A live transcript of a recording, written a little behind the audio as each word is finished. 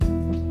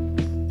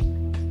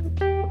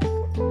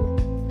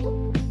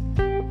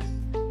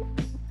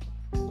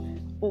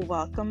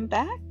Welcome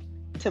back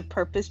to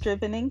Purpose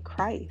Driven in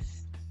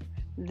Christ.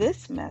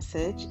 This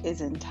message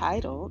is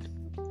entitled,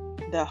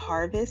 The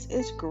Harvest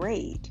is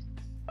Great,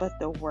 but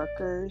the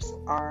Workers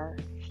Are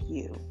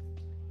Few.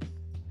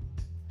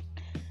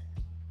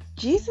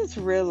 Jesus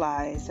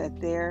realized that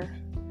there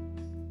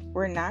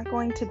were not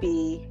going to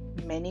be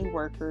many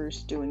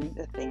workers doing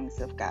the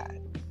things of God.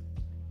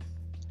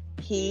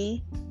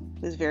 He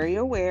was very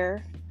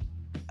aware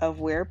of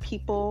where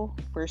people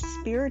were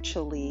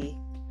spiritually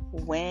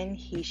when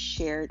he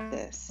shared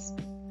this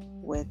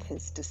with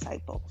his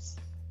disciples.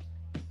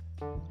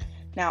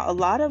 Now, a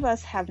lot of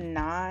us have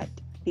not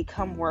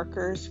become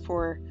workers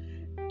for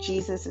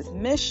Jesus'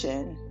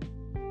 mission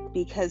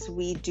because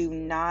we do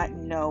not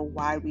know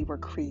why we were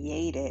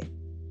created.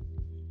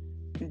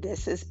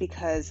 This is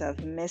because of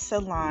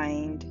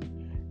misaligned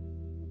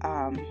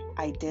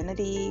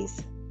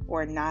identities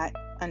or not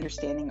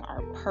understanding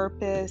our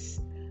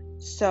purpose.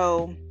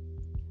 So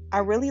I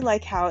really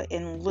like how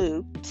in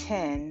Luke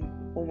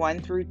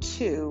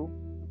 10:1-2,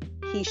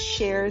 he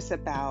shares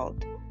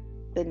about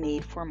the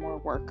need for more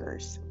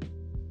workers.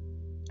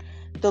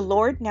 The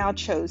Lord now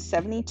chose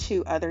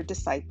 72 other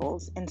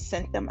disciples and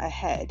sent them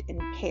ahead in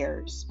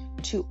pairs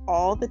to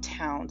all the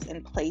towns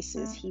and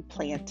places he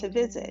planned to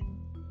visit.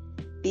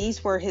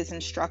 These were his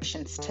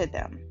instructions to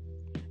them.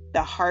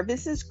 The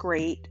harvest is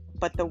great,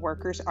 but the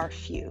workers are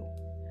few.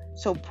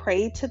 So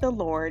pray to the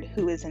Lord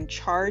who is in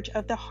charge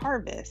of the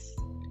harvest.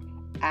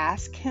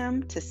 Ask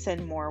him to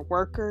send more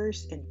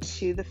workers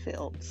into the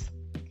fields.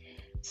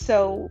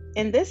 So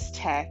in this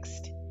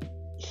text,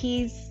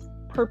 he's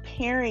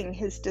preparing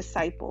his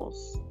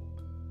disciples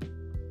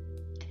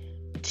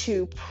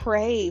to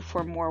pray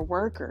for more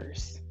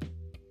workers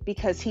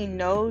because he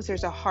knows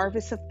there's a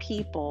harvest of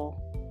people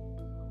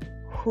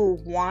who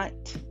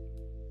want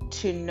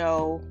to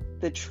know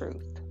the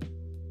truth.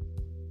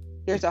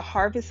 There's a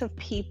harvest of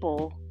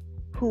people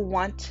who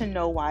want to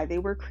know why they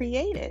were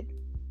created.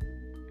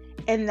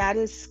 And that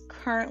is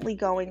currently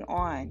going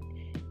on.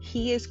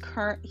 He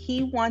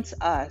wants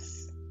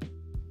us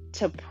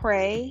to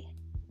pray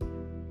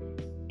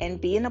and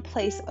be in a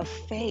place of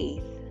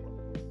faith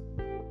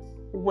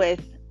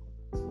with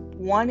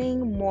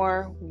wanting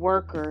more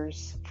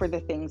workers for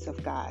the things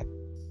of God.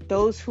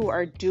 Those who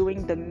are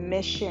doing the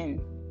mission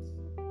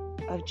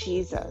of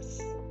Jesus.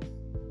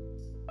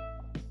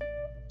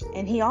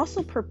 And he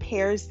also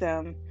prepares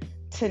them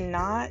to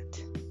not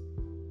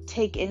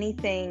take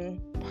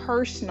anything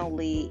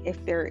personally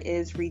if there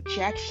is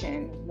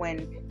rejection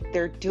when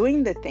they're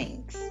doing the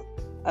things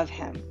of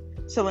him.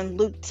 So in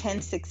Luke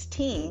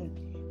 10:16,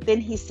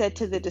 then he said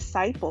to the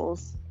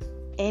disciples,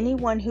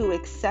 anyone who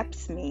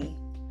accepts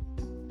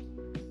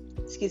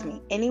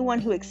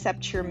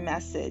your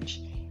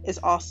message is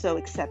also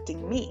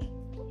accepting me.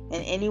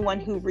 And anyone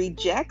who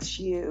rejects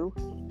you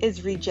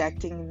is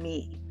rejecting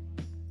me.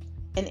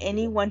 And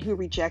anyone who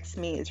rejects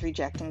me is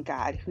rejecting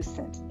God who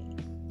sent me.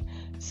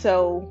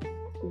 So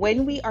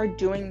when we are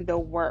doing the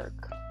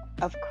work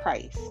of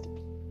Christ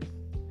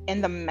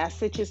and the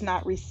message is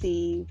not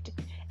received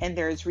and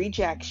there's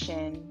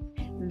rejection,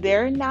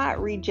 they're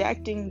not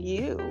rejecting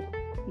you.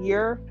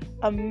 You're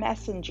a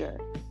messenger.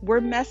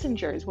 We're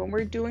messengers. When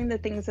we're doing the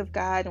things of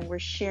God and we're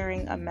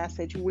sharing a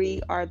message,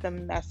 we are the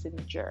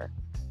messenger.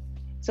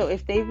 So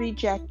if they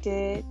reject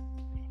it,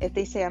 if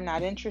they say, I'm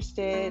not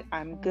interested,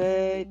 I'm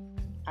good,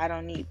 I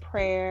don't need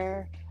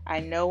prayer, I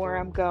know where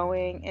I'm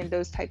going, and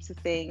those types of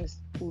things,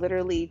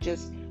 literally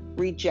just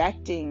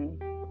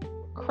rejecting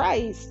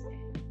Christ,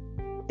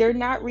 they're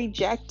not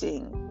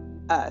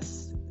rejecting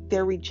us,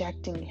 they're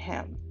rejecting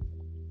him.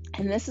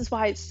 And this is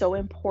why it's so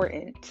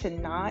important to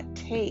not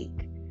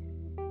take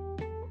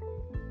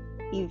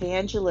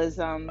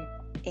evangelism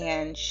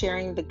and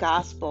sharing the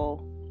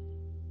gospel,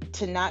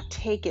 to not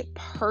take it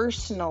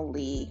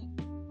personally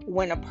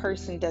when a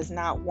person does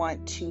not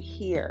want to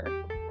hear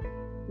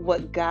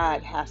what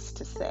God has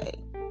to say,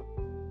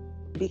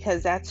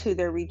 because that's who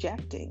they're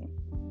rejecting.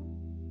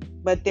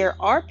 But there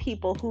are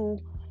people who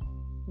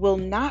will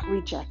not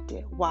reject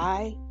it.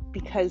 Why?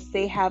 Because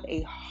they have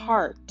a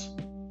heart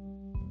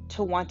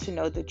to want to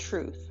know the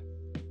truth.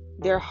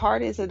 Their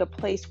heart is at a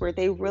place where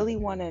they really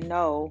want to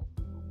know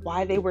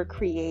why they were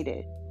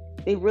created.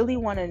 They really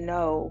want to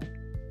know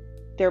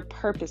their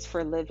purpose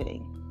for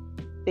living.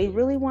 They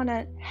really want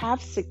to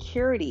have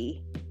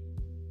security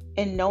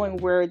in knowing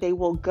where they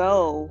will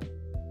go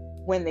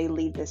when they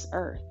leave this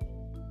earth.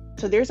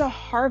 So there's a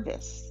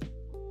harvest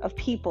of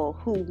people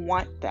who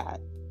want that.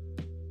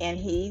 And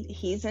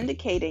he's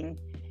indicating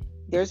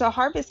there's a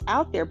harvest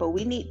out there, but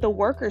we need the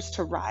workers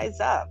to rise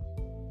up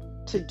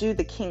to do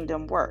the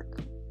kingdom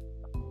work.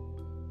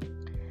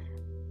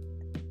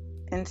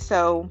 And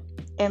so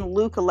in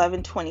Luke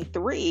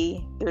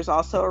 11:23, there's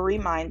also a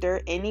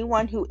reminder,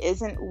 anyone who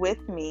isn't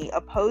with me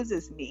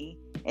opposes me,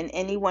 and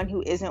anyone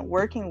who isn't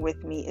working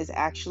with me is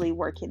actually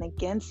working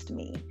against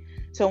me.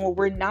 So when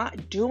we're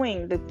not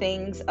doing the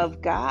things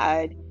of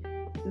God,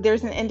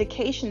 there's an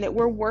indication that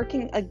we're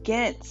working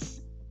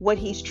against what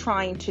he's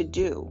trying to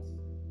do.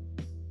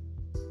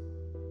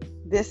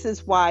 This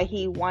is why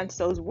he wants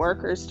those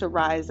workers to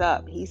rise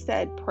up. He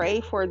said,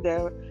 pray for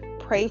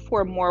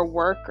more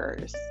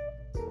workers.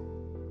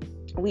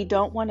 We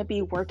don't want to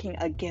be working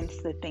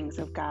against the things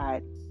of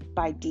God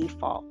by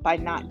default, by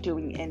not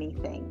doing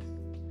anything.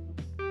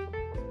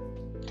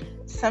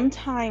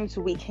 Sometimes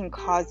we can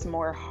cause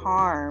more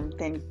harm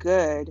than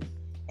good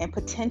and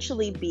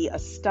potentially be a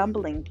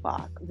stumbling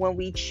block when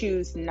we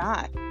choose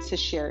not to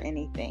share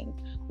anything,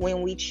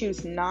 when we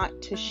choose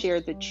not to share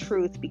the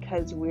truth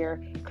because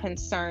we're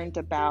concerned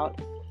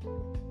about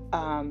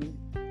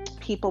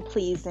people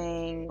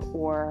pleasing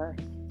or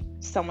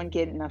someone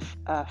getting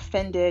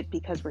offended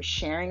because we're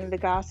sharing the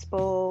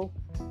gospel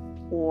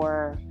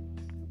or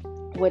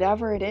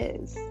whatever it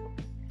is.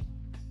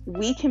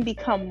 We can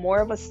become more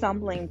of a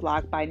stumbling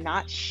block by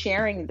not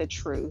sharing the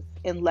truth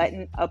and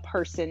letting a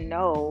person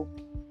know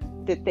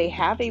that they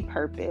have a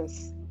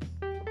purpose,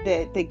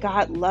 that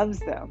God loves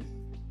them.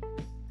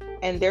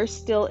 And they're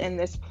still in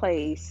this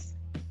place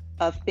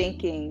of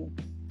thinking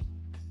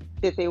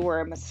that they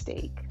were a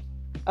mistake,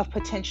 of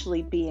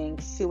potentially being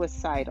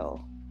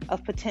suicidal,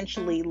 of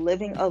potentially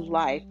living a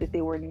life that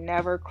they were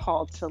never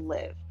called to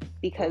live,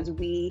 because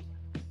we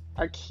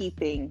are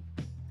keeping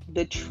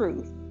the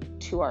truth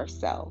to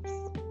ourselves.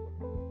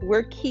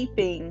 We're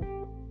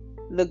keeping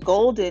the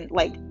golden,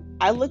 like,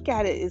 I look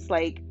at it as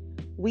like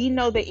we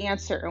know the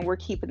answer and we're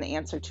keeping the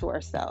answer to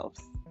ourselves.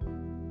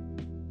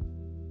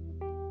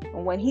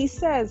 And when he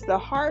says the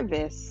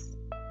harvest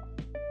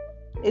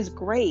is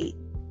great,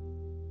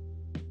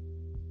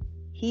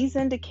 he's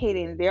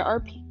indicating there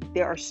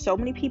are so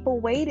many people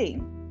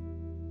waiting,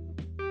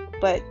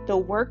 but the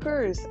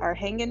workers are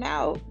hanging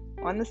out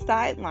on the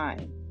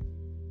sideline.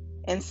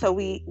 And so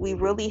we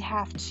really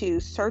have to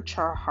search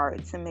our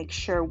hearts and make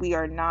sure we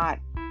are not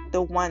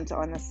the ones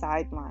on the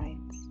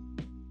sidelines.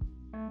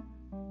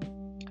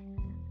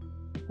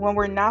 When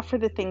we're not for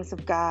the things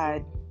of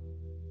God,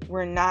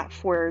 we're not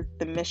for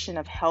the mission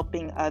of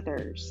helping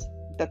others,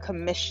 the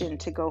commission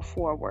to go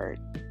forward.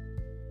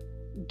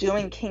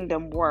 Doing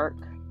kingdom work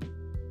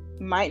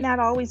might not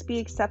always be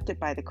accepted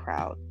by the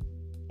crowd.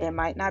 It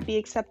might not be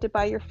accepted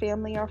by your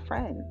family or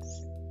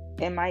friends.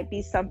 It might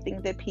be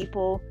something that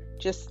people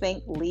just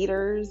think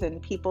leaders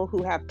and people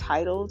who have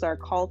titles are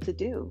called to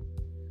do.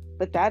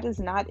 But that is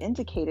not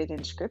indicated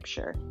in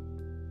Scripture.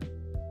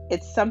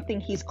 It's something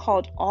he's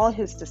called all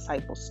his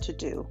disciples to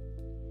do.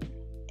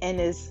 And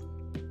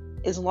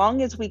as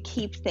long as we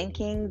keep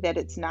thinking that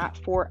it's not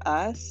for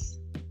us,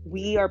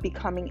 we are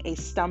becoming a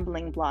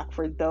stumbling block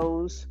for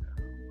those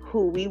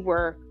who we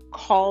were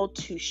called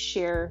to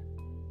share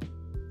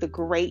the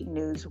great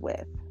news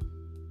with.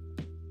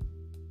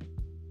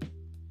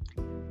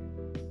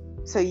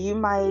 So you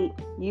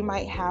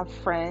might have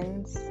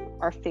friends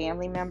or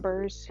family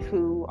members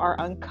who are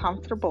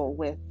uncomfortable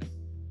with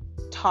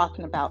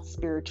talking about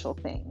spiritual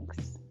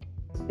things.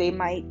 They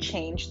might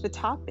change the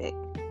topic.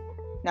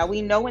 Now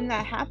we know when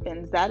that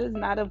happens, that is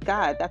not of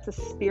God. That's a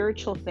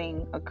spiritual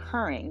thing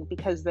occurring,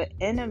 because the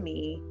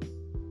enemy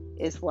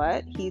is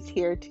what? He's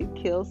here to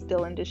kill,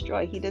 steal, and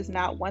destroy. He does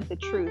not want the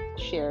truth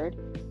shared.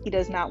 He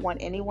does not want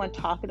anyone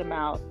talking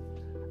about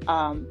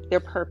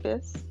their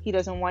purpose. He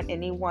doesn't want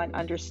anyone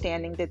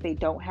understanding that they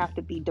don't have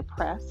to be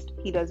depressed.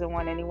 He doesn't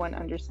want anyone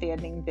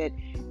understanding that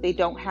they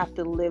don't have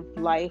to live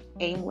life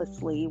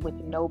aimlessly with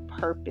no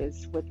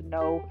purpose, with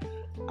no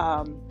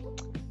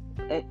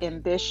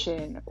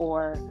ambition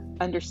or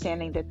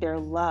understanding that they're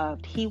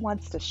loved. He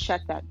wants to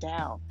shut that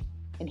down,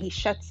 and he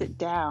shuts it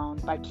down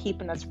by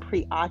keeping us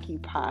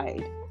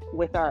preoccupied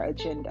with our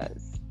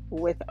agendas,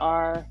 with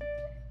our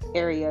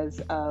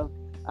areas of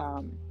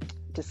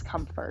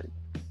discomfort.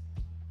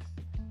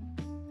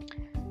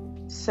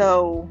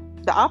 So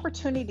the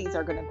opportunities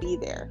are going to be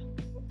there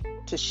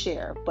to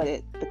share,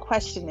 but the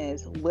question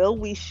is, will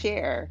we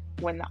share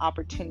when the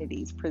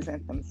opportunities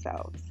present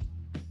themselves?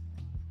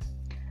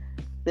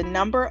 The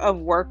number of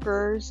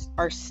workers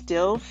are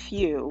still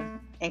few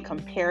in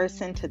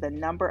comparison to the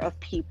number of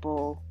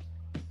people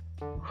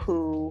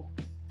who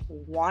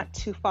want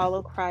to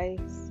follow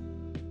Christ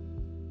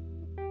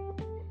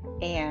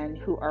and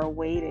who are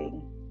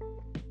waiting.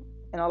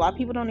 And a lot of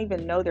people don't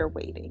even know they're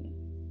waiting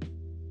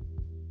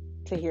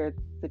to hear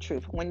the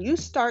truth. When you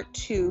start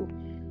to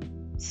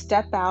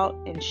step out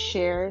and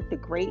share the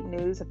great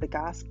news of the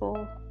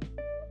gospel,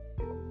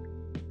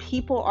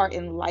 people are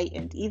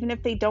enlightened. Even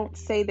if they don't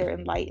say they're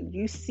enlightened,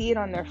 you see it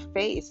on their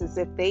face as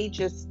if they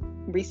just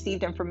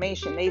received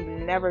information they've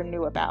never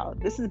knew about.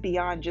 This is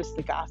beyond just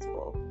the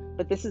gospel,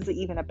 but this is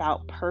even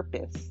about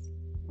purpose.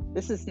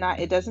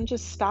 It doesn't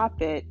just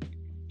stop at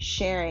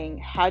sharing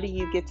how do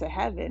you get to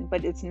heaven,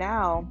 but it's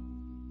now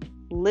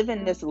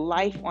living this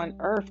life on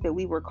earth that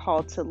we were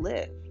called to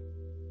live.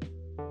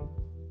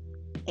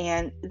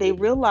 And they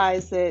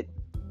realized that,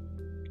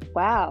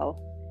 wow,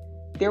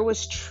 there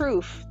was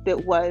truth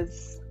that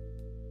was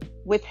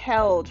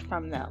withheld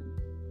from them.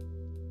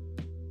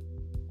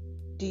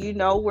 Do you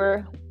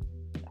know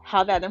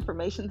how that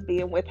information is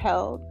being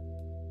withheld?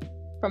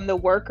 From the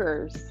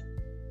workers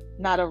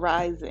not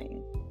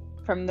arising,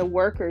 from the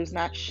workers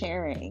not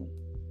sharing.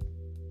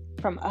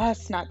 from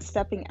us not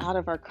stepping out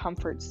of our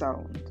comfort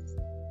zones.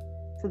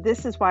 So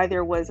this is why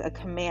there was a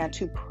command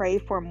to pray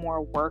for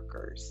more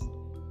workers.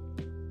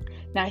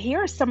 Now,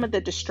 here are some of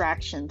the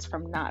distractions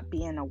from not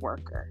being a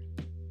worker.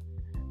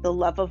 The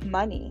love of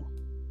money,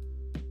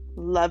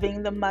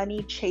 loving the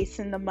money,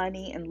 chasing the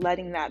money, and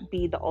letting that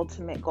be the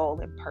ultimate goal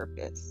and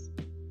purpose.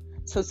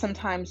 So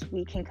sometimes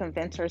we can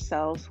convince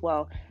ourselves,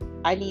 well,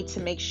 I need to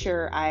make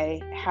sure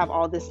I have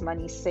all this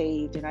money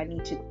saved and I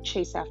need to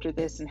chase after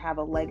this and have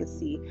a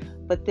legacy.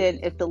 But then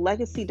if the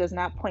legacy does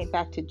not point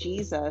back to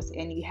Jesus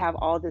and you have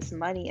all this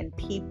money and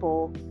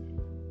people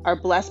are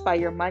blessed by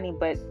your money,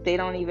 but they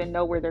don't even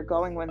know where they're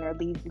going when they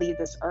leave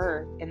this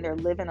earth, and they're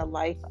living a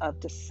life of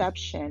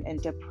deception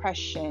and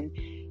depression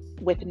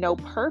with no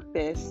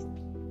purpose,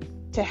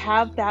 to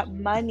have that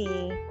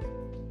money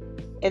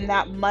and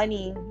that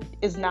money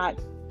is not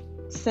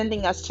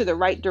sending us to the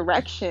right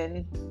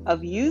direction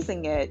of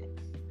using it,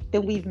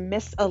 then we've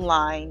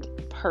misaligned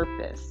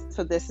purpose.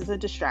 So this is a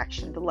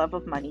distraction, the love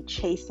of money,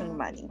 chasing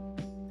money.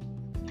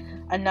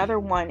 Another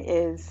one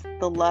is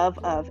the love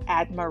of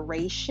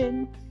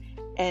admiration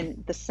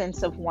and the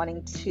sense of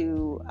wanting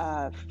to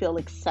feel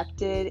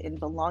accepted and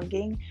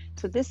belonging.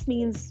 So this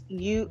means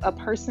a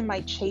person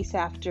might chase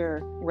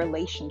after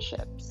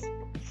relationships,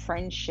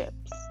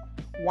 friendships,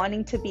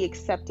 wanting to be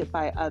accepted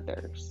by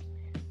others.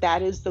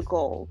 That is the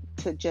goal,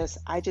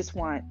 I just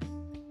want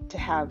to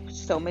have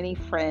so many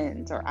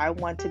friends, or I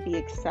want to be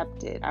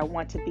accepted, I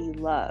want to be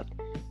loved.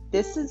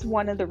 This is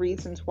one of the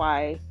reasons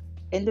why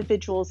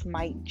individuals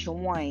might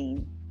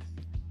join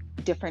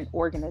different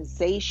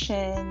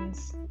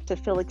organizations to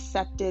feel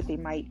accepted. They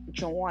might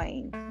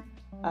join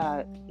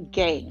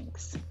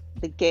gangs,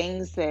 the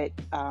gangs that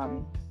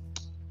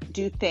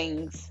do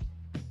things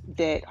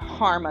that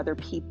harm other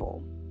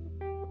people,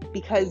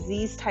 because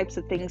these types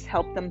of things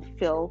help them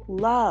feel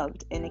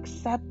loved and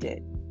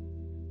accepted.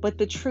 But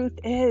the truth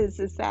is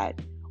that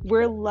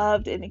we're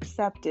loved and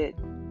accepted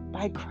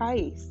by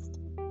Christ.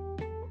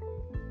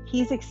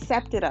 He's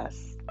accepted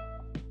us.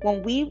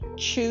 When we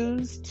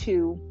choose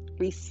to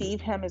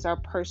receive Him as our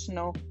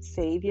personal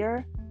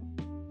Savior,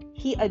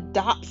 He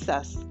adopts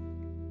us.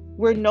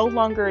 We're no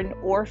longer an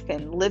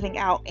orphan living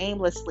out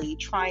aimlessly,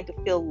 trying to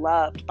feel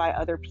loved by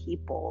other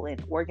people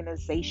and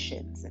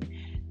organizations, and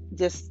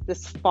just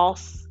this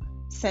false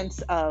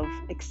sense of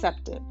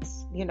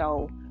acceptance,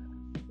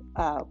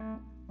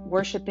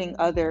 worshiping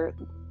other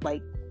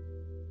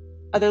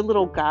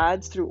little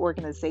gods through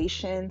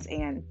organizations,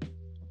 and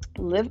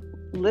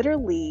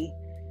literally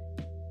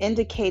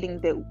indicating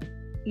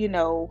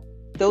that,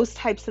 those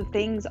types of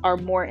things are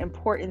more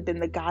important than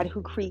the God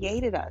who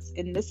created us.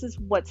 And this is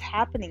what's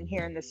happening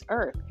here in this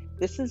earth.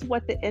 This is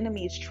what the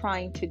enemy is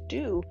trying to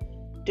do,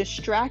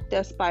 distract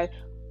us by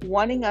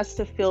wanting us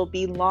to feel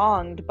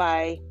belonged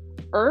by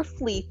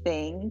earthly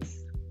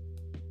things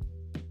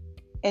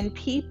and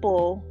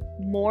people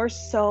more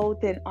so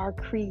than our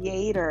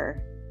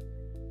Creator.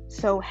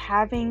 So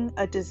having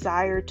a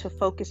desire to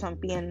focus on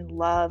being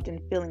loved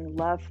and feeling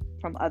love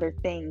from other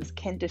things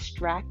can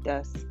distract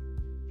us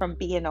from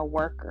being a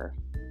worker,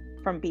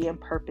 from being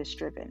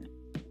purpose-driven.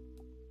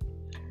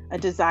 A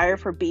desire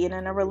for being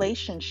in a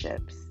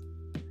relationships.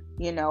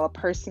 A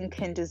person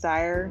can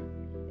desire,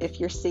 if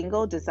you're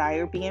single,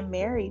 desire being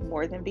married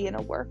more than being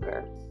a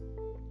worker.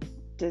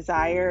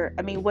 Desire,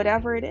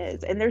 whatever it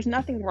is. And there's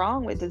nothing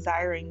wrong with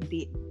desiring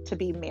to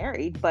be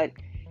married, but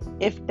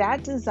if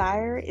that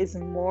desire is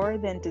more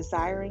than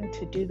desiring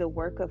to do the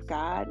work of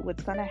God,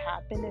 what's going to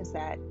happen is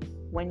that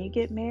when you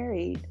get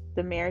married,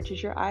 the marriage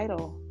is your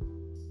idol.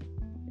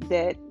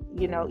 That,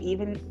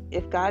 even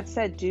if God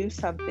said do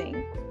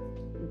something,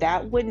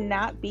 that would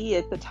not be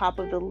at the top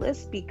of the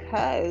list,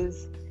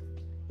 because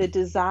the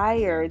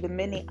desire, the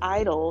mini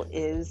idol,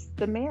 is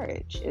the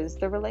marriage, is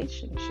the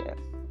relationship.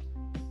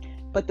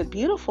 But the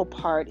beautiful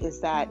part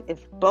is that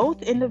if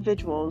both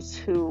individuals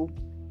who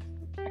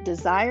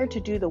desire to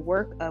do the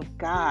work of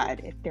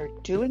God, if they're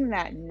doing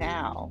that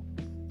now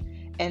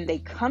and they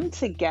come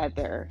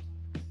together,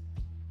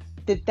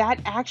 that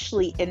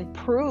actually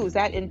improves,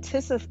 that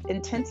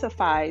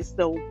intensifies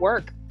the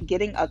work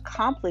getting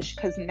accomplished,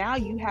 because now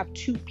you have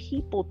two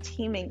people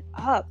teaming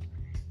up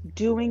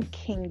doing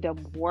kingdom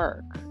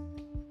work.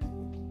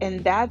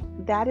 And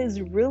that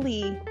is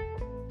really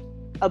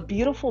a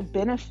beautiful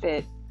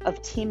benefit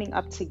of teaming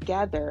up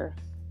together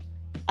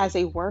as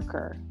a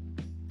worker.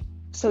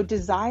 So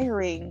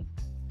desiring,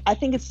 I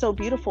think it's so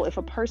beautiful if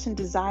a person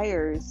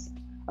desires,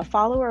 a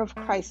follower of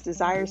Christ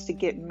desires to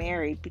get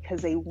married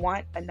because they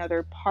want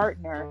another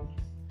partner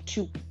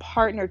to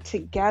partner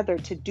together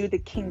to do the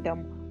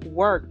kingdom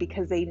work,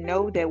 because they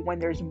know that when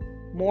there's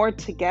more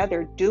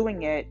together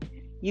doing it,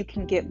 you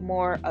can get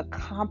more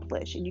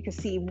accomplished and you can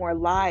see more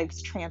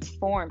lives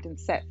transformed and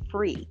set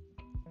free.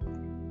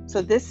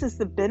 So this is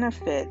the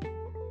benefit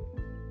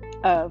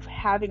of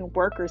having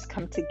workers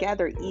come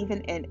together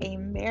even in a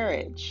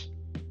marriage,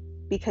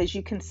 because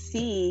you can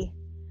see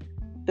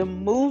the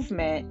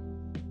movement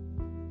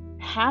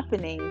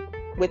happening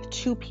with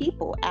two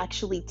people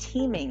actually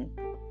teaming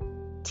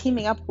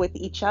teaming up with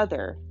each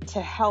other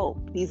to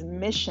help these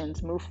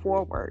missions move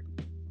forward.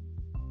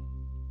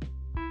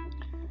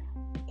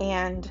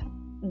 And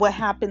what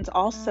happens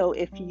also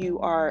if you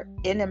are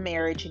in a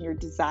marriage and you're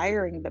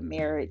desiring the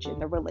marriage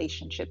and the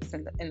relationships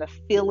and the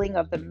feeling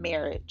of the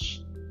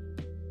marriage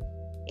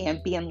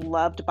and being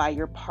loved by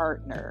your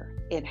partner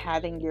and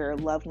having your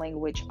love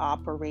language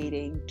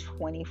operating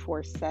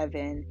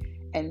 24/7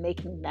 and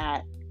making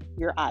that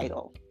your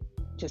idol,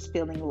 just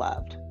feeling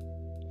loved,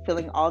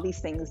 feeling all these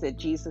things that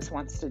Jesus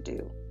wants to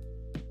do.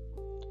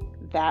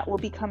 That will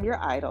become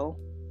your idol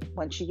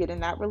once you get in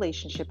that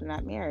relationship, in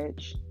that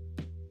marriage.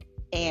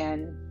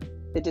 And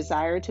the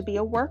desire to be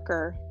a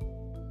worker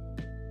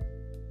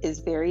is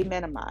very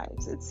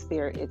minimized. It's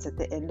at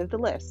the end of the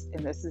list.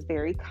 And this is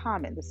very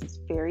common. This is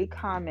very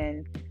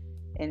common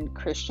in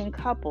Christian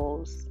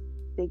couples.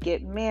 They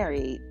get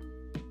married.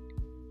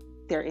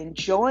 They're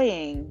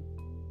enjoying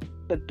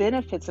the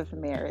benefits of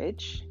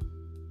marriage,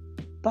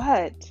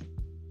 but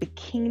the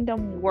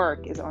kingdom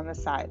work is on the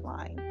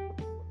sideline.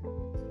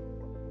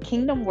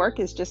 Kingdom work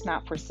is just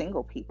not for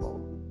single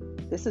people.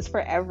 This is for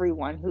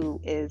everyone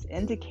who is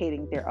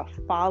indicating they're a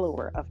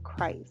follower of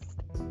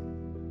Christ.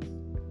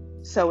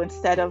 So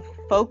instead of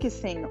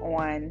focusing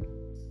on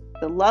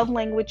the love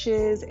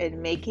languages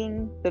and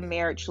making the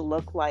marriage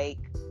look like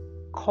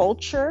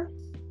culture,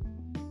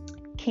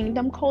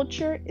 kingdom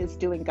culture is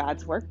doing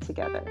God's work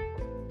together.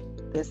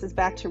 This is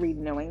back to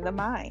renewing the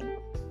mind.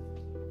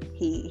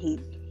 He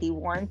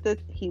warned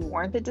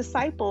the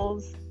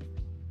disciples,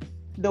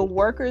 the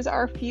workers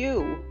are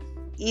few.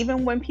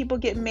 Even when people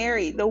get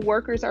married, the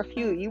workers are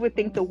few. You would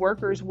think the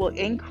workers will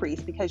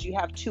increase because you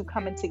have two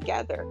coming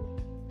together.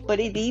 But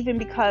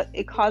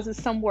it causes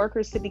some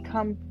workers to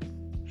become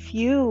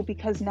few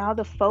because now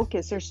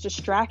there's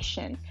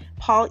distraction.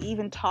 Paul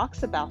even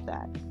talks about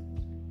that.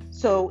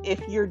 So if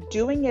you're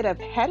doing it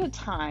ahead of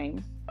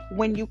time,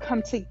 when you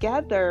come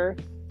together,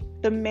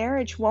 the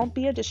marriage won't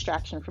be a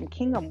distraction from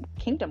kingdom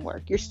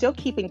work. You're still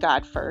keeping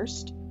God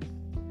first.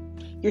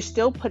 You're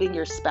still putting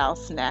your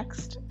spouse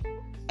next.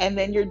 And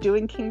then you're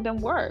doing kingdom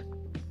work.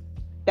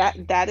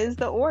 That is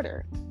the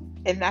order.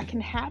 And that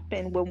can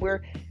happen when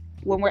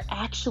we're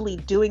actually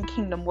doing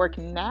kingdom work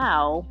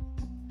now.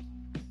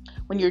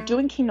 When you're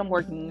doing kingdom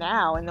work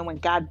now, and then when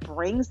God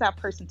brings that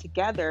person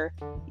together,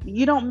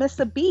 you don't miss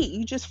a beat.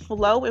 You just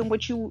flow in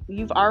what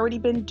you've already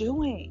been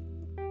doing.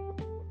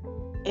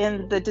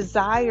 And the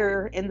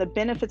desire and the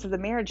benefits of the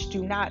marriage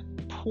do not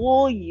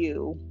pull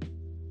you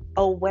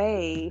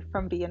away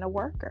from being a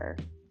worker.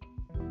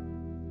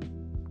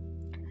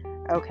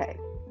 Okay.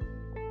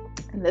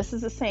 And this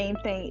is the same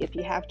thing if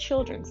you have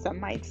children. Some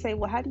might say,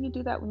 well, how do you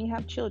do that when you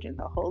have children?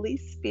 The Holy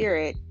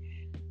Spirit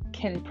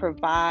can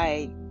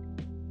provide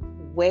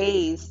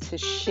ways to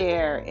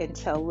share and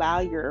to allow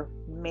your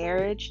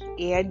marriage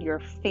and your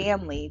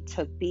family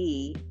to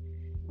be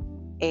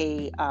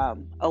a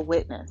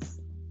witness.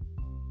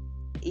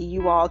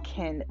 You all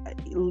can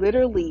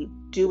literally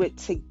do it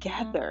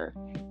together.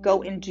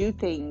 Go and do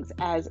things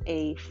as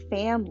a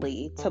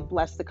family to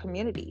bless the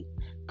community.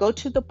 Go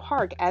to the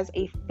park as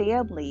a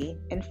family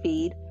and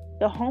feed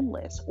the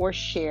homeless, or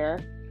share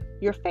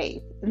your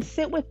faith and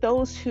sit with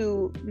those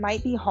who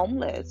might be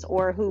homeless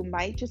or who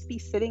might just be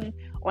sitting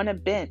on a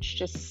bench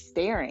just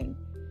staring.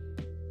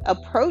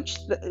 Approach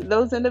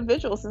those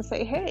individuals and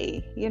say,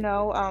 hey,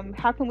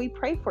 how can we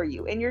pray for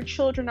you? And your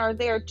children are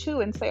there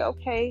too, and say,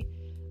 okay,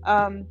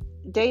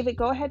 David,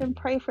 go ahead and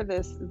pray for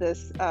this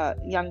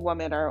young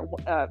woman or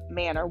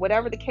man, or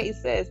whatever the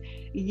case is.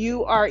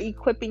 You are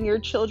equipping your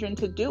children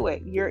to do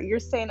it. You're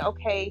saying,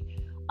 okay,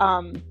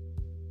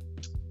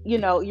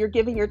 you're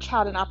giving your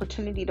child an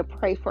opportunity to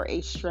pray for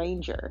a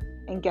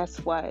stranger. And guess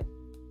what?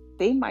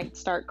 They might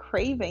start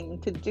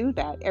craving to do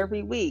that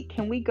every week.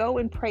 Can we go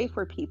and pray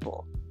for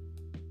people?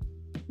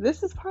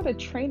 This is part of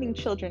training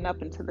children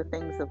up into the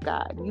things of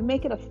God. You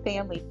make it a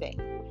family thing.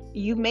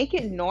 You make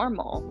it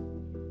normal.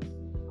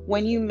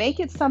 When you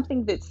make it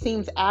something that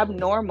seems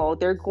abnormal,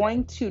 they're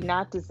going to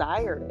not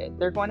desire it.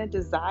 They're going to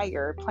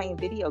desire playing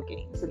video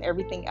games and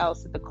everything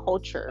else that the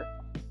culture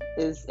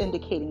is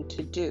indicating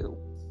to do.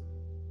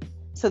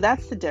 So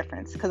that's the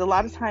difference. Because a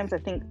lot of times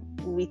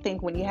we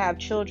think when you have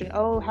children,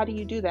 oh, how do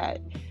you do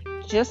that?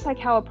 Just like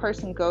how a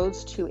person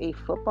goes to a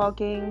football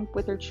game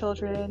with their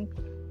children,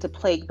 to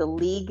play the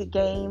league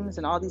games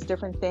and all these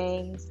different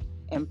things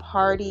and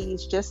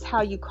parties, just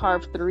how you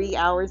carve 3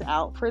 hours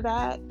out for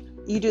that.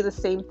 You do the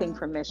same thing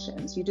for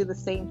missions. You do the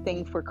same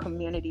thing for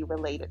community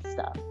related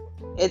stuff.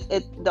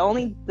 The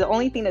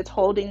only thing that's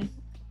holding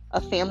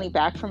a family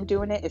back from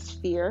doing it is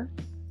fear,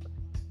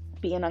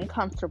 being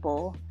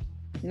uncomfortable,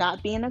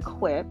 not being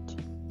equipped,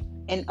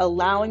 and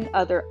allowing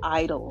other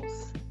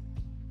idols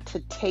to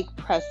take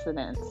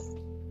precedence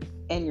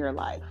in your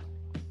life.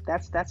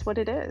 That's what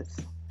it is.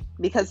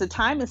 Because the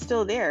time is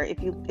still there.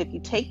 If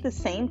you take the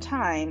same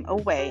time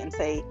away and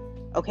say,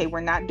 okay,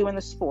 we're not doing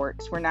the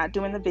sports, we're not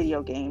doing the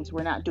video games,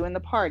 we're not doing the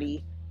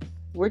party,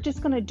 we're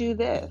just going to do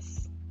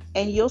this.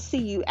 And you'll see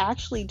you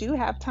actually do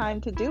have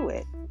time to do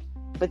it.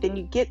 But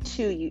then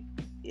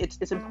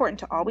it's important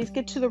to always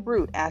get to the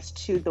root as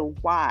to the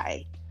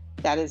why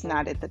That is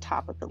not at the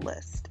top of the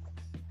list.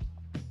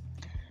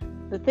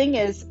 The thing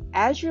is,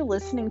 as you're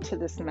listening to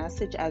this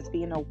message as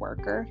being a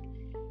worker,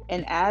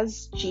 and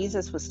as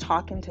Jesus was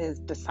talking to his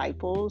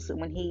disciples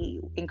when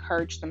he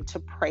encouraged them to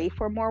pray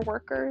for more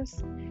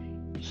workers,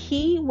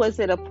 he was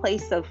at a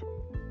place of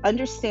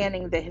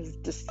understanding that his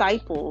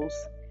disciples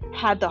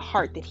had the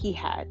heart that he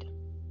had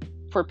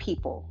for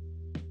people.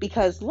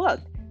 Because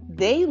look,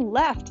 they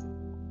left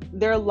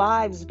their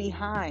lives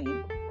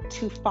behind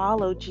to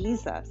follow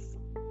Jesus.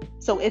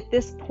 So at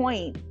this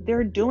point,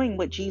 they're doing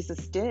what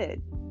Jesus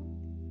did.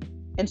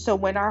 And so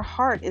when our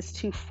heart is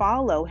to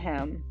follow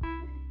him,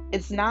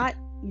 it's not,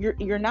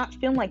 you're not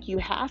feeling like you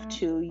have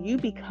to. You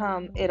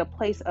become at a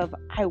place of,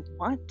 I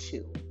want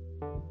to.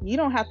 You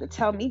don't have to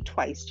tell me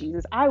twice,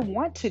 Jesus. I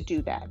want to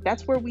do that.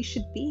 That's where we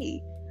should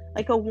be.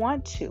 Like a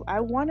want to. I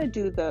want to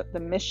do the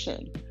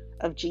mission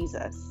of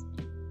Jesus.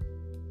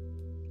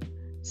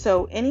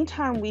 So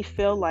anytime we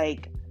feel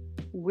like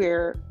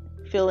we're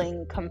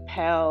feeling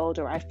compelled,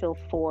 or I feel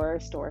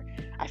forced, or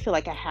I feel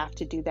like I have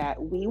to do that,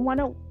 we want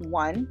to,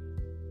 one,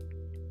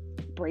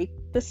 break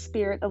the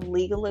spirit of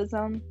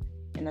legalism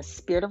and the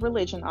spirit of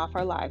religion off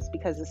our lives,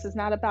 because this is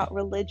not about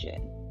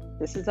religion.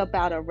 This is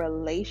about a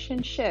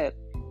relationship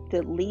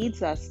that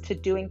leads us to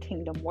doing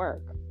kingdom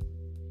work.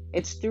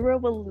 It's through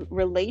a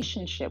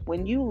relationship.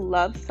 When you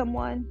love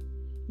someone,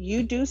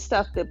 you do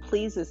stuff that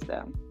pleases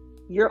them.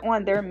 You're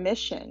on their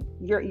mission.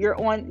 You're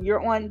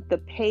on the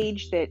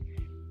page that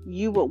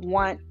you would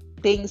want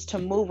things to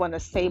move on the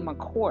same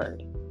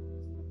accord.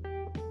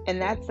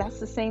 And that's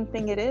the same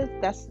thing it is.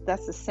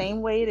 That's the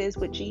same way it is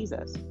with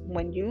Jesus.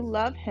 When you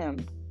love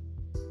him,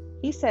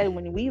 he said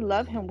when we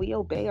love him, we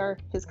obey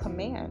his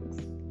commands.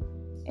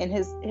 And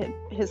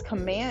his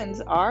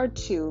commands are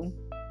to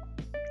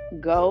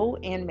go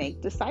and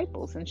make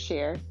disciples and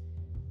share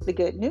the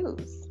good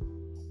news.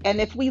 And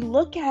if we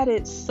look at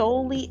it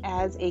solely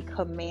as a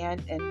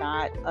command and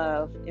not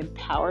of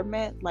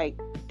empowerment, like,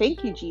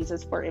 thank you,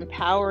 Jesus, for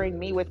empowering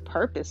me with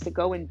purpose to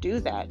go and do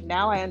that.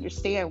 Now I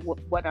understand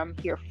what I'm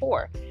here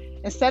for.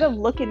 Instead of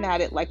looking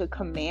at it like a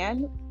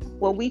command,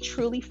 when we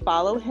truly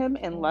follow him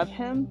and love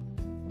him,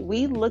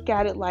 we look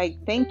at it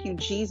like, thank you,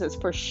 Jesus,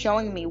 for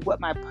showing me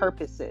what my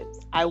purpose is.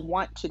 I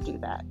want to do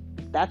that.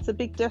 That's a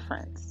big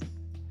difference.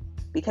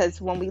 Because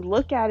when we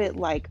look at it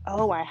like,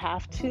 oh, I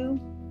have to,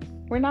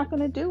 we're not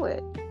going to do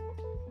it.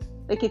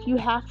 Like if you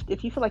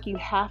feel like you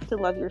have to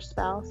love your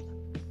spouse,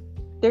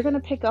 they're going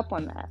to pick up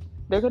on that.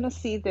 They're going to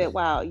see that,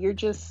 wow, you're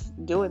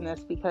just doing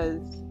this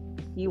because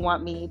you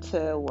want me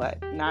to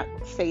not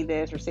say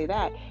this or say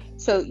that.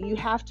 So you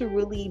have to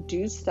really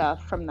do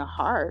stuff from the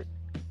heart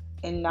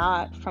and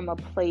not from a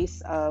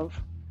place of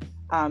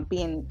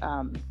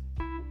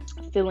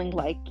feeling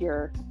like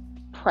you're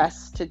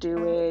pressed to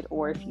do it,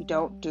 or if you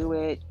don't do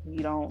it, you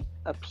don't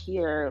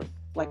appear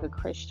like a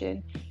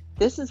Christian.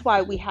 This is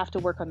why we have to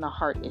work on the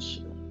heart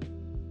issue.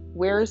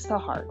 Where is the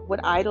heart?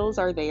 What idols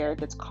are there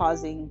that's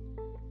causing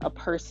a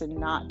person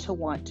not to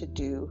want to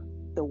do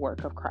the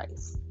work of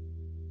Christ?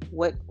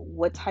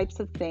 What types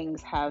of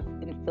things have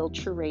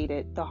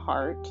infiltrated the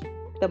heart,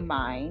 the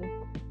mind?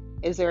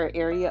 Is there an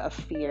area of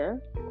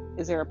fear?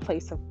 Is there a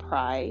place of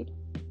pride?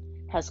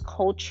 Has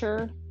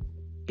culture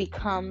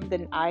become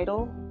an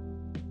idol?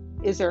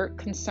 Is there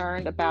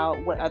concern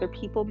about what other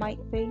people might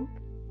think?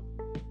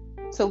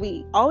 So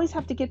we always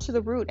have to get to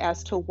the root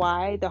as to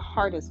why the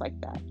heart is like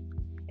that.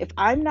 If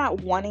I'm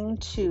not wanting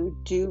to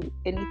do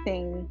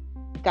anything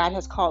God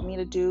has called me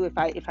to do, if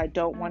I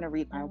don't want to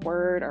read my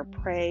word or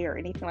pray or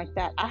anything like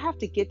that, I have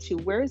to get to,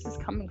 where is this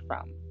coming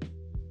from?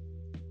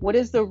 What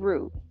is the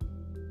root?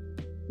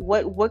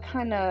 What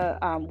kind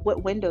of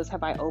what windows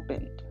have I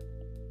opened?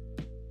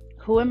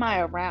 Who am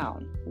I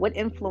around? What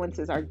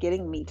influences are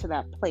getting me to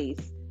that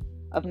place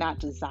of not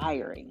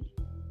desiring?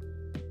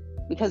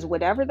 Because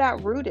whatever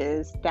that root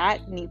is,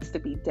 that needs to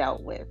be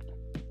dealt with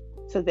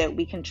so that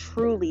we can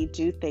truly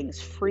do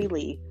things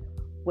freely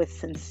with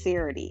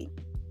sincerity.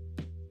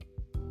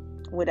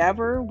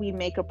 Whatever we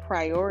make a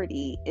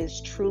priority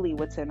is truly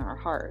what's in our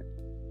heart.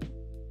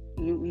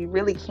 You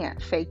really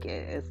can't fake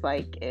it. It's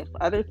like if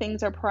other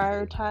things are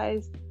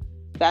prioritized,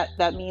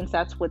 that means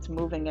that's what's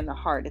moving in the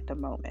heart at the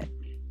moment.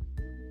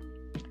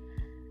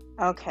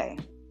 Okay,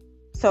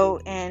 so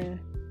in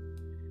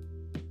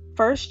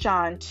 1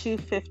 John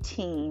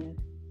 2:15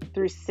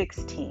 through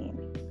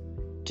 16,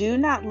 do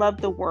not love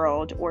the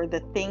world or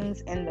the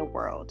things in the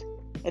world.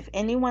 If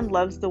anyone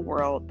loves the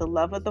world, the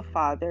love of the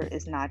Father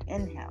is not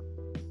in him.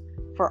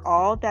 For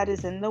all that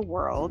is in the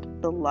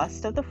world, the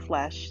lust of the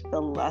flesh,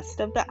 the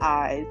lust of the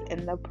eyes,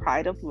 and the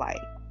pride of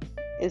life,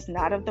 is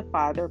not of the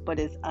Father, but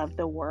is of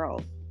the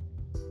world.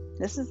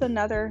 This is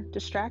another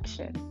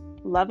distraction.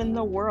 Loving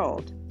the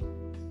world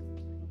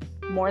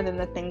more than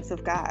the things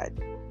of God.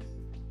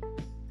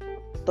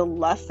 The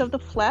lust of the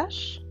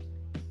flesh,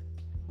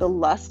 the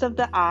lust of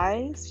the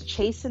eyes,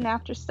 chasing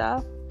after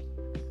stuff,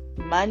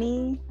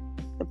 money,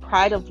 the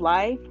pride of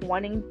life,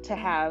 wanting to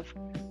have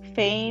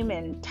fame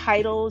and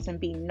titles and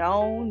be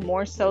known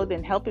more so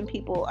than helping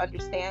people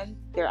understand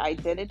their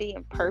identity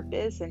and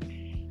purpose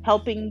and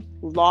helping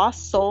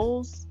lost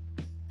souls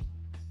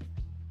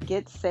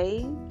get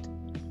saved,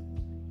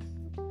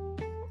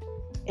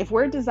 if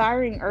we're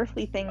desiring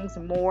earthly things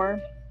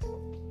more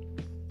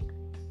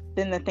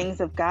than the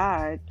things of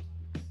God,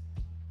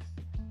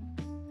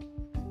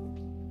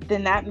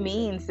 then that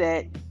means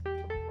that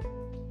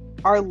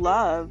our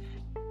love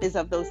is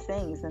of those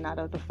things and not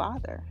of the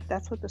Father.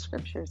 That's what the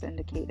scripture is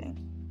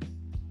indicating.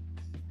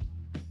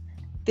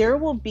 There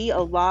will be a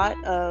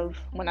lot of,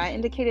 when I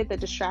indicated the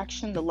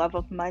distraction, the love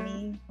of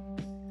money,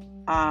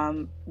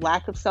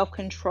 lack of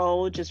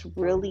self-control, just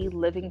really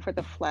living for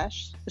the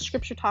flesh, the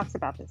scripture talks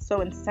about this.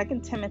 So in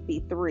 2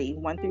 Timothy 3,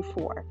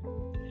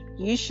 1-4,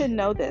 you should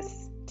know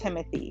this,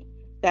 Timothy,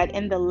 that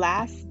in the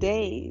last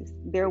days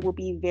there will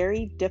be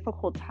very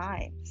difficult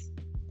times.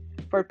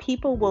 For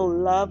people will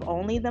love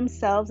only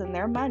themselves and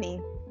their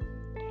money.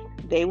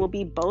 They will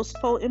be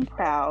boastful and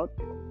proud,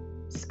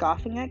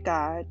 scoffing at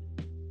God,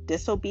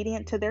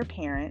 disobedient to their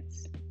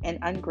parents, and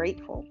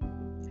ungrateful.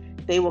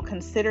 They will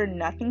consider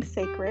nothing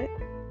sacred.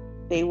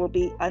 They will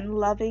be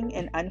unloving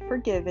and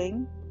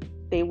unforgiving.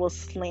 They will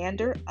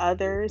slander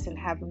others and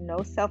have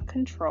no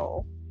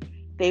self-control.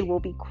 They will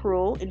be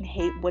cruel and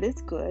hate what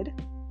is good.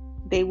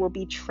 They will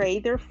betray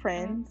their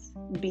friends,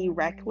 be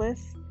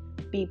reckless,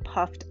 be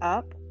puffed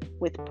up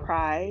with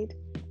pride,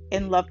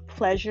 and love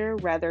pleasure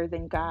rather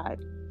than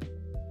God.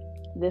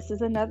 This is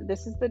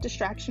the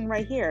distraction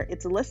right here.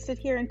 It's listed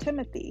here in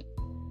Timothy.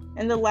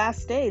 In the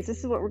last days, this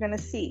is what we're going to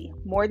see.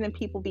 More than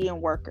people being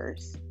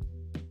workers.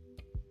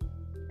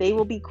 They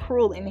will be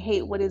cruel and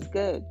hate what is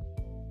good.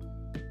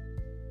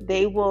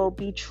 They will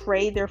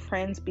betray their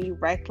friends, be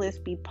reckless,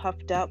 be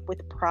puffed up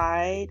with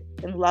pride,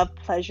 and love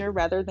pleasure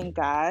rather than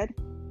God.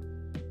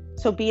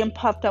 So being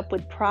puffed up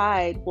with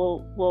pride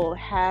will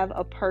have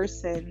a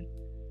person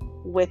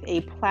with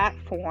a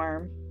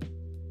platform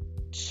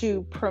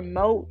to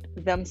promote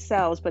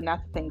themselves, but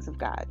not the things of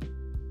God.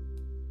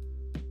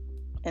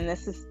 And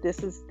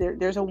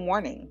there's a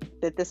warning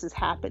that this is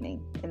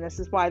happening, and this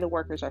is why the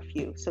workers are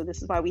few. So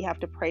this is why we have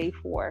to pray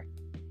for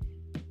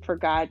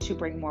God to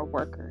bring more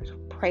workers.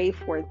 Pray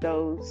for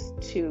those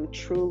to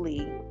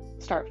truly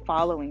start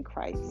following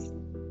Christ,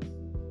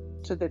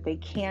 so that they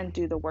can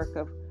do the work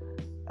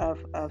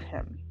of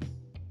Him.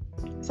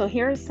 So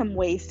here are some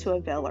ways to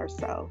avail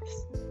ourselves.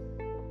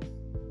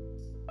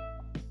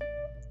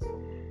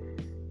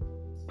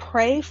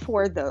 Pray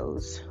for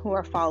those who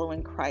are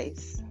following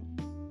Christ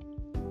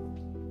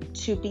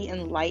to be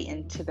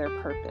enlightened to their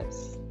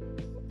purpose,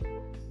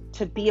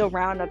 to be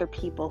around other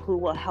people who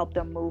will help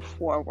them move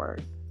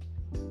forward.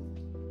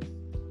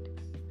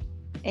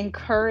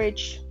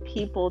 Encourage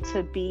people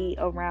to be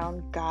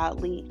around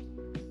godly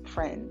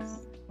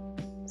friends,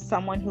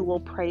 someone who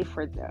will pray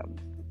for them,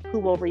 who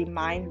will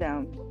remind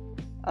them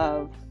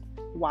of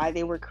why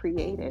they were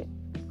created,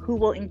 who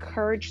will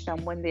encourage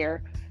them when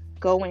they're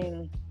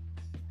going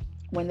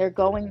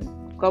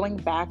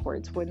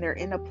backwards, when they're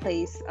in a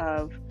place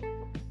of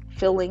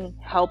feeling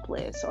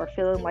helpless or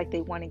feeling like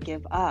they want to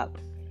give up.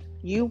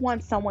 You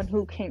want someone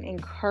who can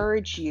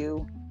encourage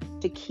you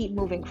to keep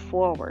moving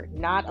forward,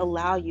 not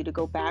allow you to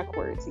go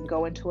backwards and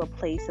go into a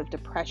place of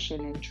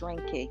depression and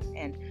drinking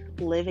and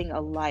living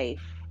a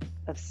life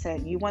of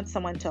sin. You want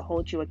someone to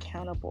hold you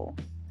accountable.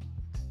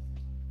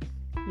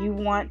 You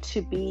want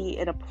to be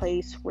in a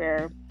place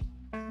where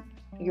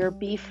you're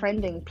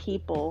befriending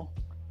people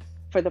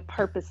for the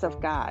purpose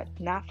of God,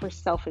 not for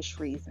selfish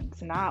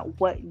reasons, not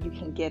what you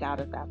can get out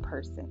of that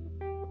person.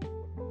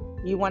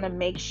 You want to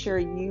make sure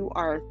you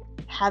are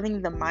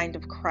having the mind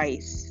of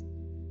Christ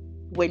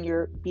when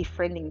you're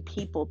befriending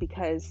people,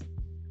 because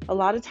a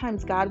lot of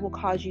times God will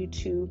cause you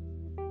to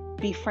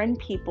befriend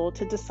people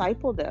to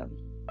disciple them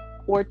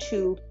or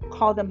to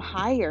call them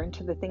higher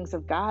into the things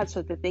of God,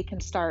 so that they can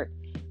start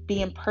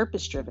being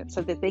purpose driven,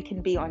 so that they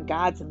can be on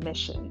God's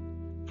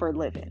mission for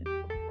living.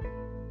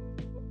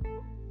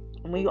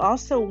 And we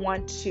also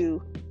want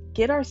to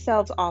get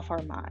ourselves off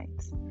our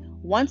minds.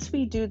 Once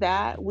we do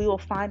that, we will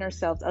find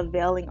ourselves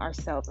availing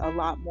ourselves a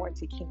lot more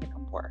to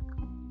kingdom work.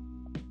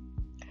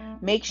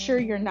 Make sure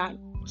you're not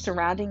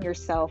surrounding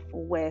yourself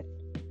with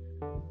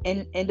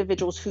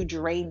individuals who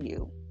drain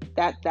you.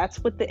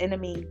 That's what the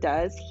enemy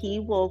does. He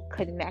will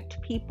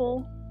connect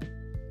people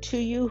to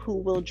you who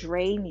will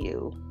drain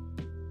you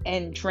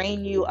and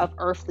drain you of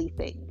earthly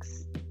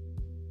things.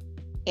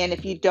 And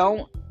if you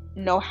don't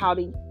know how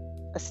to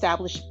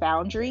establish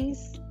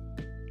boundaries,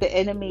 the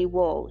enemy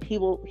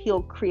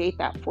he'll create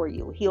that for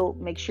you. He'll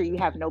make sure you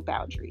have no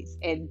boundaries,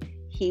 and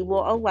he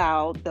will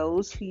allow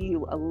those who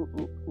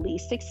you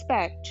least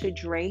expect to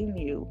drain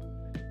you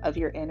of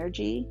your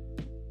energy.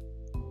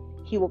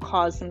 He will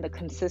cause them to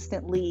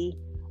consistently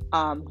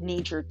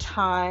need your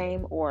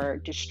time or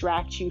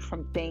distract you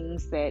from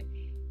things that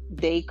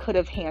they could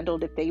have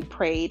handled if they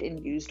prayed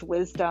and used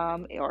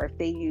wisdom, or if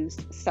they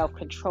used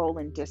self-control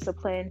and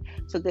discipline.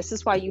 So this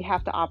is why you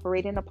have to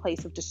operate in a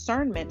place of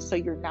discernment, so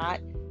you're not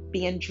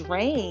being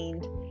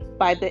drained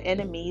by the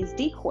enemy's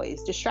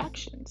decoys,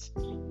 distractions.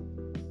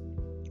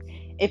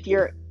 If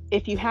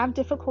you have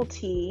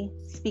difficulty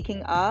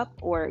speaking up,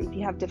 or if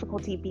you have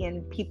difficulty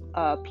being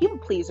people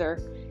pleaser,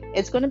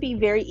 It's going to be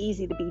very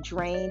easy to be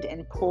drained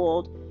and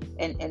pulled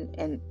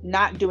and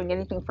not doing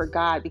anything for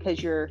God,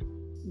 because you're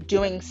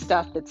doing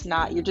stuff that's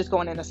not, you're just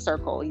going in a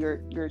circle.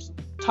 You're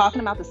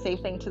talking about the same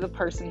thing to the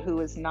person who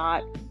is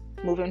not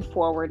moving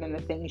forward in the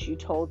things you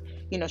told,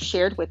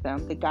 shared with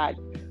them, that God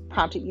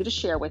prompted you to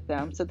share with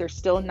them. So they're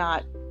still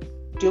not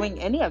doing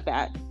any of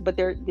that, but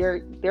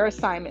their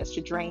assignment is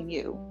to drain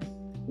you.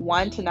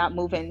 One, to not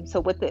move in.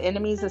 So what the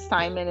enemy's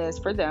assignment is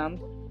for them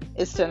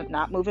is to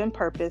not move in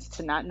purpose,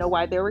 to not know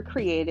why they were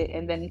created,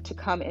 and then to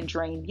come and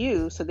drain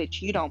you so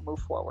that you don't move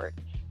forward.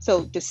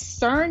 So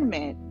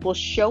discernment will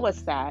show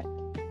us that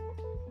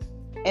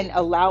and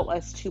allow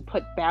us to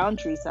put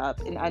boundaries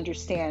up and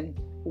understand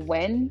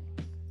when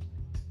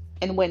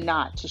and when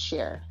not to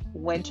share,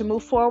 when to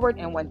move forward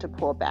and when to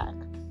pull back.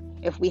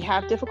 If we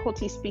have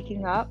difficulty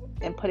speaking up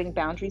and putting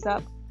boundaries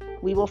up,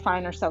 we will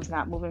find ourselves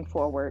not moving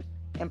forward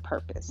in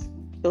purpose.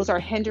 Those are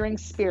hindering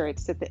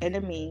spirits that the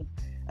enemy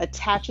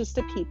attaches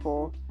to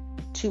people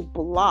to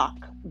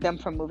block them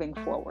from moving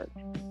forward.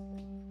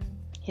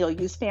 He'll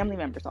use family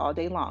members all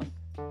day long,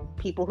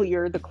 people who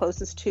you're the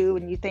closest to,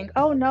 and you think,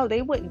 oh no,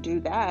 they wouldn't do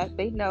that.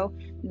 They know.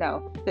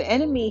 No, the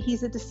enemy,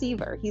 he's a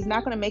deceiver. He's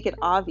not going to make it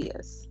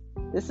obvious.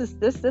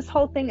 This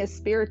whole thing is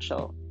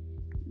spiritual.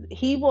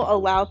 He will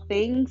allow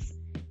things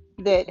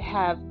that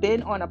have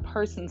been on a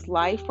person's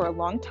life for a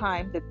long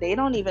time that they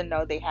don't even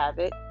know they have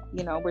it.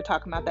 We're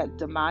talking about that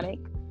demonic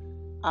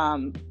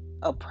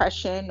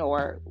oppression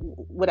or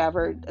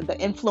whatever, the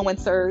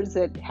influencers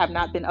that have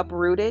not been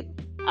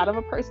uprooted out of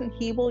a person.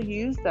 He will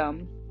use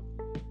them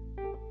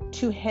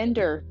to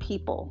hinder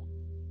people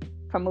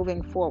from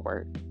moving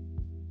forward.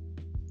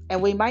 And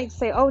we might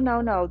say, oh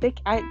no,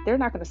 they're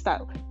not going to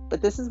stop.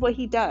 But this is what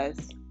he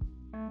does.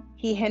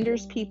 He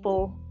hinders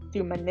people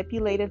through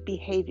manipulative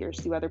behaviors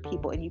through other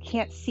people. And you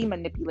can't see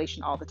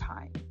manipulation all the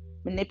time.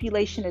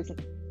 Manipulation is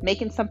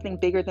making something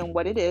bigger than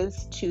what it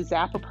is to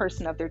zap a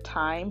person of their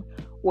time,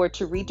 or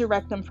to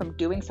redirect them from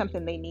doing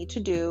something they need to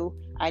do.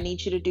 I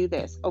need you to do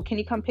this. Oh, can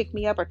you come pick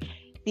me up? Or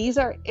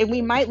and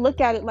we might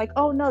look at it like,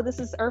 oh no, this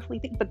is earthly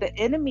thing. But the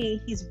enemy,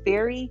 he's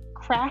very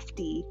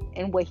crafty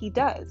in what he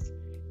does.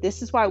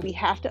 This is why we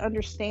have to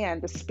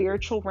understand the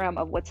spiritual realm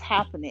of what's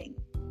happening,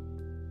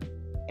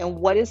 and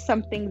what is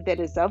something that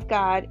is of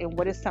God and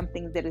what is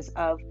something that is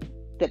of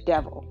the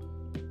devil.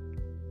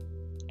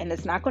 And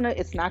it's not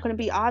gonna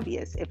be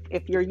obvious.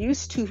 If you're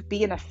used to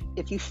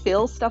if you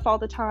feel stuff all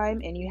the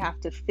time and you have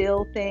to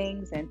feel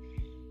things and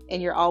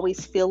you're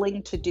always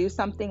feeling to do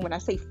something. When I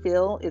say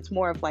feel, it's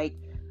more of like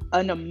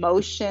an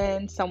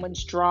emotion.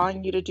 Someone's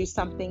drawing you to do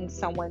something.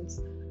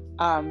 Someone's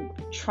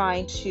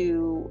trying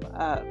to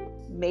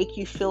make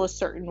you feel a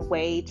certain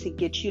way to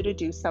get you to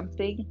do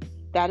something.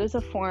 That is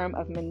a form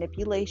of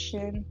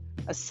manipulation,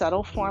 a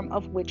subtle form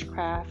of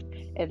witchcraft,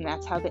 and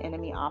that's how the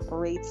enemy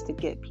operates to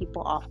get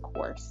people off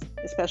course,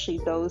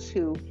 especially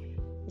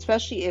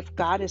if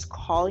God is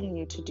calling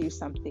you to do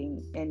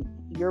something and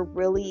you're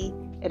really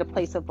at a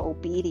place of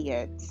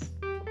obedience.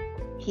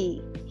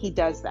 He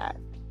does that.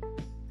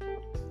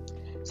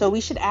 So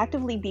we should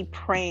actively be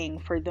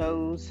praying for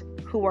those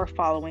who are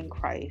following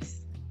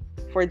Christ,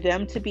 for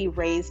them to be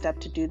raised up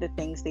to do the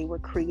things they were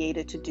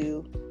created to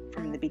do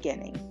from the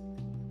beginning.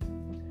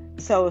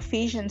 So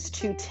Ephesians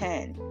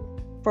 2:10,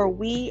 for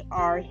we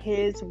are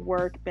his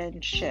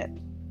workmanship,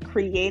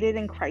 created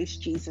in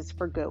Christ Jesus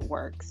for good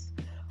works,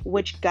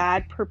 which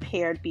God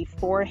prepared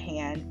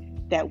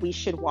beforehand that we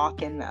should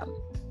walk in them.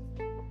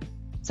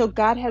 So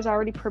God has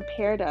already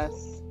prepared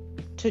us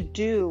to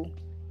do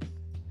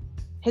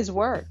his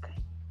work.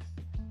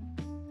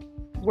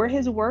 We're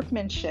his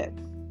workmanship.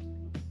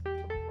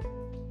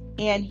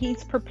 And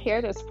he's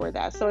prepared us for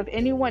that. So if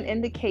anyone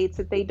indicates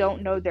that they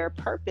don't know their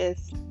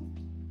purpose,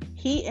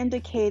 he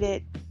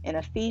indicated in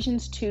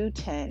Ephesians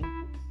 2:10,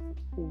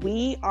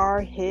 we are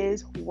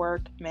his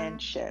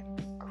workmanship,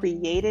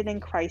 created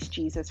in Christ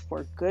Jesus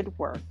for good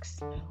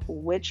works,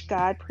 which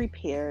God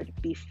prepared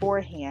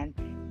beforehand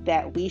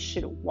that we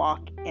should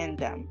walk in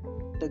them.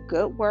 The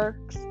good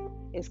works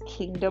is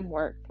kingdom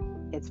work.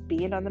 It's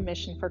being on the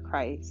mission for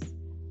Christ,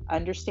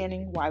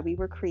 understanding why we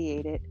were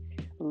created,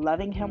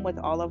 loving him with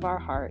all of our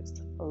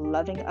hearts,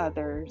 loving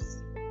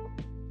others,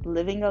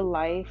 living a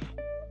life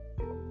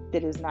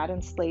that is not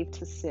enslaved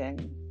to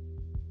sin,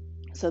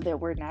 so that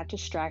we're not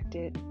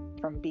distracted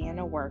from being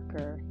a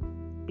worker,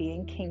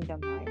 being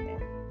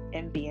kingdom-minded,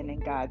 and being in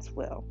God's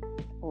will.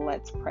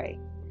 Let's pray.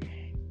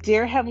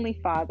 Dear Heavenly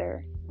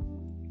Father,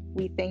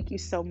 we thank you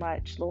so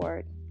much,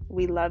 Lord.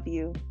 We love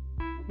you.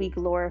 We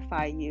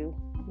glorify you.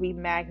 We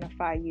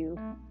magnify you.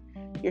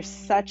 You're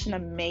such an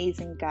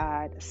amazing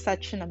God,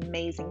 such an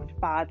amazing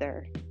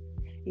Father.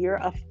 You're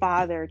a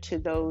father to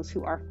those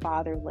who are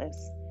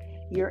fatherless.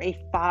 You're a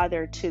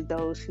father to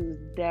those who've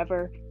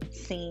never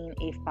seen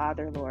a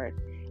father, Lord.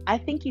 I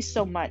thank you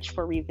so much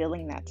for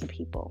revealing that to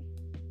people.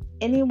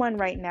 Anyone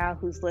right now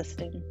who's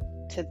listening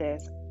to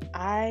this,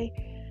 I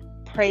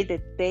pray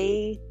that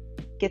they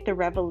get the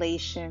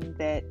revelation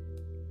that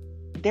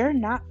they're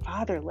not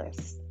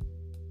fatherless.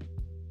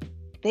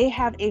 They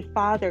have a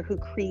father who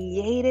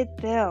created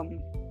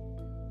them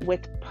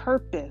with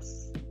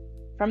purpose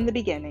from the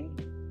beginning.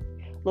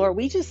 Lord,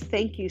 we just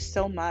thank you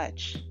so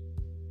much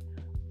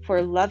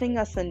for loving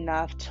us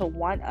enough to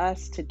want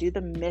us to do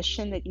the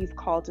mission that you've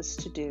called us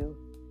to do,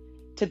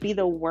 to be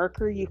the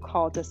worker you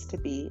called us to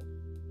be,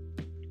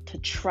 to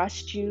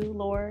trust you,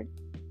 Lord,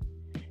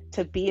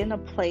 to be in a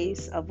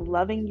place of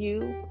loving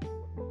you,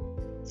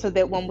 so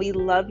that when we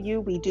love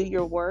you, we do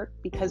your work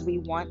because we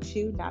want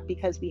to, not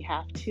because we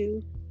have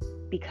to,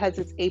 because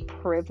it's a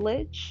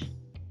privilege,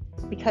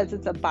 because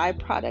it's a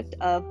byproduct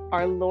of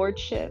our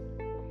lordship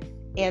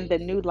and the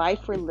new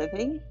life we're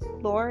living.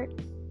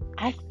 Lord,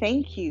 I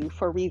thank you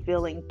for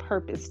revealing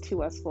purpose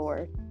to us,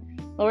 Lord.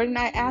 Lord, and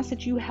I ask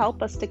that you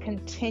help us to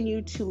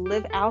continue to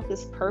live out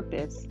this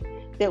purpose,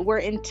 that we're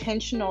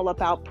intentional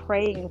about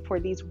praying for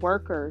these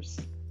workers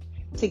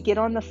to get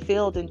on the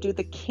field and do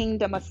the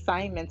kingdom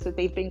assignments that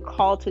they've been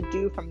called to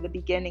do from the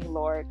beginning,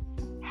 Lord.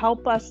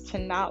 Help us to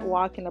not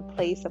walk in a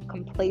place of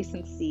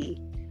complacency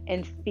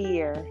and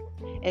fear,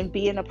 and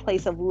be in a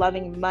place of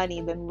loving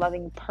money than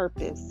loving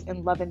purpose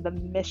and loving the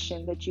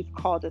mission that you've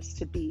called us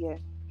to be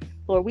in.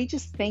 Lord, we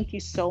just thank you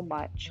so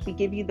much. We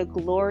give you the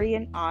glory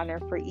and honor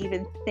for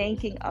even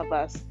thinking of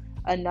us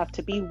enough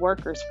to be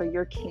workers for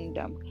your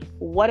kingdom.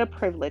 What a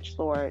privilege,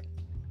 Lord.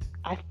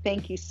 I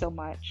thank you so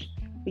much.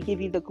 We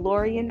give you the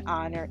glory and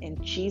honor.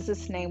 In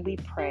Jesus' name we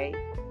pray.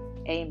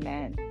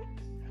 Amen.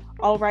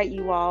 All right,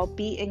 you all,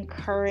 be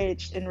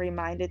encouraged and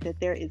reminded that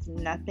there is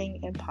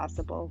nothing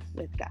impossible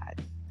with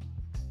God.